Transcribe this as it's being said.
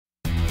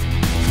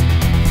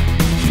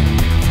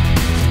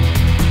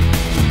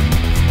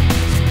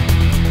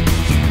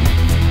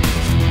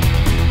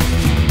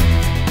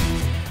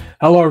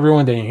Hello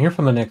everyone, Daniel here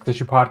from the Next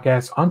Issue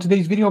Podcast. On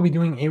today's video, I'll be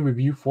doing a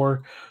review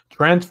for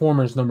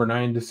Transformers number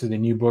 9. This is a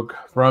new book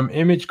from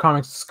Image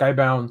Comics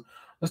Skybound.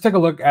 Let's take a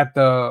look at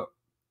the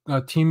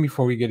team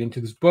before we get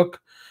into this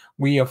book.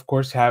 We, of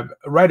course, have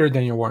writer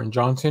Daniel Warren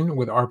Johnson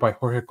with art by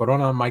Jorge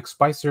Corona, Mike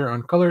Spicer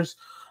on colors,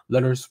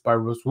 letters by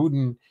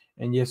Wooton.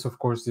 And yes, of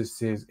course,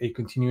 this is a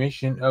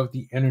continuation of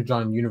the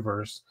Energon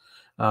universe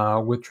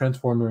with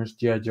Transformers,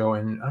 G.I. Joe,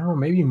 and I don't know,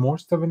 maybe more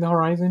stuff in the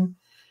horizon.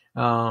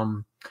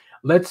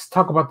 Let's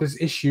talk about this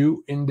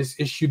issue. In this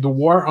issue, the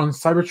war on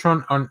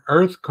Cybertron on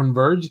Earth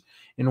converge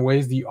in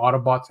ways the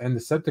Autobots and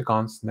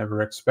Decepticons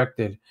never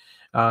expected.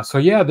 So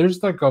yeah,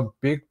 there's like a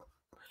big...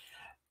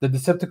 The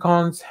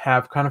Decepticons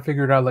have kind of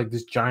figured out like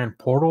this giant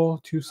portal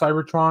to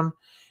Cybertron,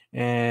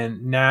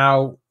 and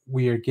now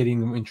we are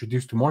getting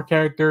introduced to more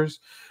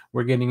characters.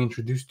 We're getting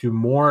introduced to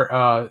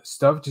more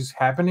stuff just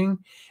happening,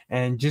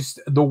 and just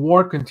the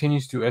war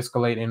continues to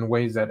escalate in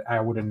ways that I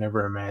would have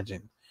never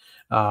imagined.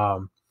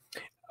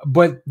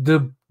 But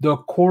the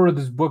core of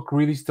this book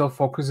really still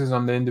focuses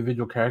on the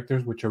individual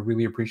characters, which I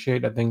really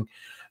appreciate. I think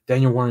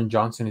Daniel Warren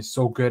Johnson is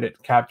so good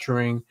at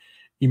capturing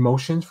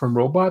emotions from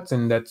robots,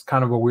 and that's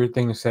kind of a weird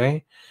thing to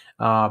say.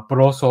 But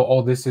also,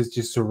 all this is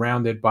just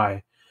surrounded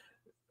by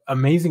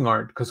amazing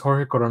art because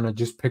Jorge Corona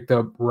just picked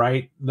up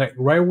right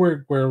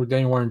where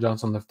Daniel Warren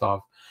Johnson left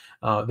off.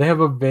 They have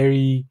a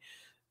very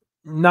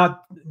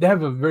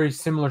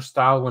similar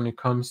style when it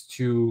comes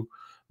to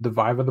the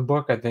vibe of the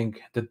book. I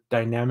think the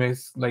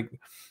dynamics, like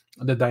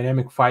the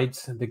dynamic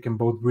fights, they can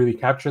both really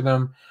capture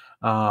them.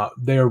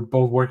 They are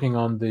both working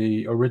on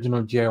the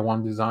original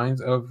GI1 designs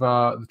of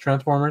the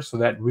Transformers, so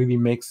that really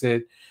makes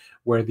it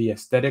where the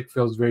aesthetic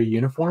feels very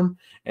uniform.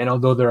 And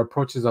although their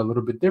approach is a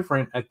little bit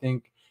different, I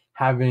think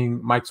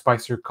having Mike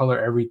Spicer color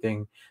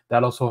everything,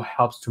 that also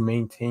helps to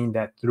maintain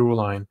that through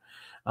line.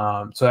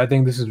 So I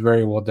think this is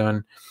very well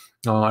done.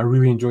 I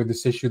really enjoyed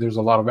this issue. There's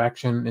a lot of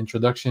action,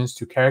 introductions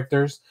to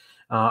characters.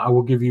 I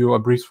will give you a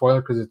brief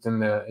spoiler because it's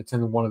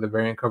in one of the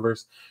variant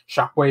covers.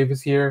 Shockwave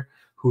is here,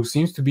 who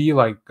seems to be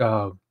like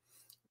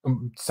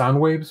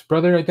Soundwave's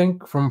brother, I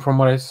think, from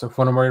what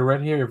I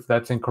read here. If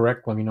that's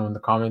incorrect, let me know in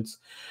the comments.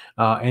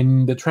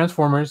 And the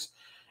Transformers,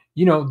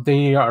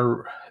 they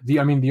are the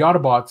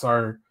Autobots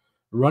are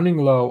running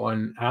low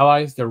on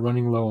allies. They're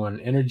running low on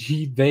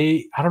energy.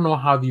 I don't know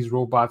how these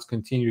robots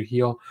continue to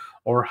heal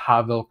or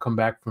how they'll come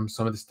back from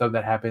some of the stuff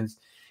that happens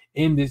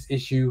in this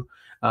issue.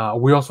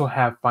 We also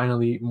have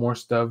finally more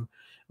stuff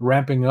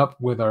ramping up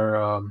with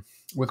our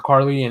with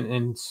Carly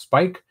and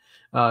Spike.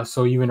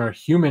 So even our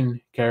human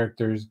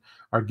characters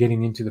are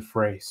getting into the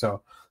fray.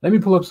 So let me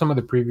pull up some of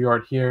the preview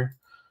art here.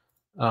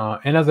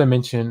 And as I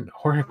mentioned,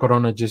 Jorge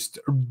Corona just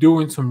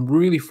doing some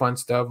really fun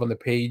stuff on the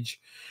page.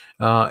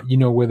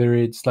 Whether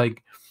it's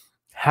like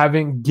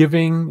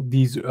giving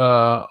these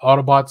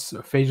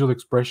Autobots facial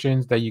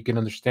expressions that you can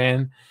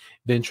understand.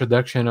 The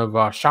introduction of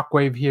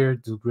Shockwave here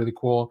is really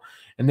cool.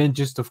 And then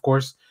just, of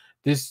course,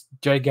 this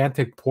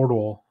gigantic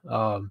portal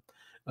to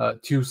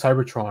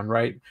Cybertron,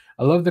 right?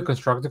 I love the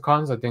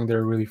Constructicons. I think they're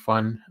a really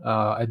fun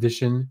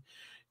addition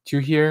to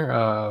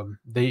here.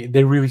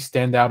 They really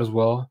stand out as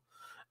well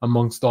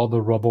amongst all the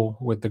rubble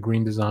with the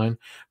green design.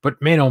 But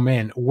man, oh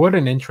man, what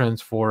an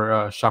entrance for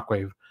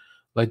Shockwave.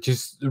 Like,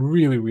 just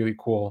really, really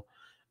cool.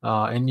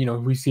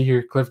 And we see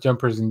here Cliff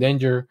Jumper's in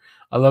danger.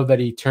 I love that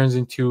he turns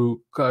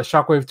into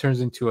Shockwave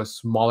turns into a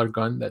smaller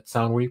gun that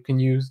Soundwave can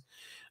use.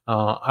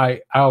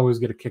 I always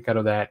get a kick out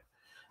of that.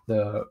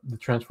 The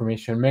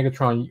transformation.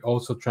 Megatron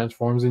also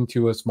transforms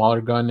into a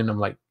smaller gun, and I'm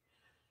like,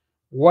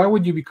 why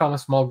would you become a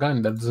small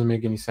gun? That doesn't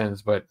make any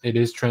sense, but it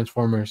is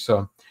Transformers.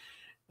 So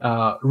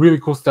really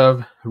cool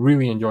stuff.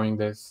 Really enjoying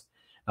this.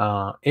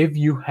 If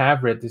you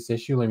have read this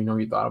issue, let me know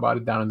what you thought about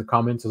it down in the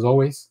comments. As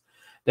always,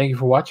 thank you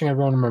for watching,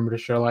 everyone. Remember to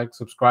share, like,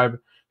 subscribe,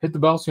 hit the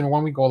bell so you know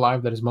when we go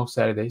live. That is most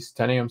Saturdays,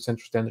 10 a.m.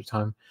 Central Standard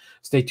Time.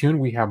 Stay tuned.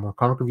 We have more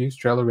comic reviews,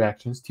 trailer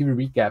reactions, TV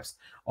recaps,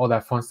 all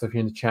that fun stuff here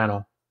in the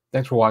channel.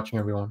 Thanks for watching,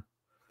 everyone.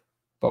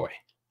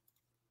 Bye-bye.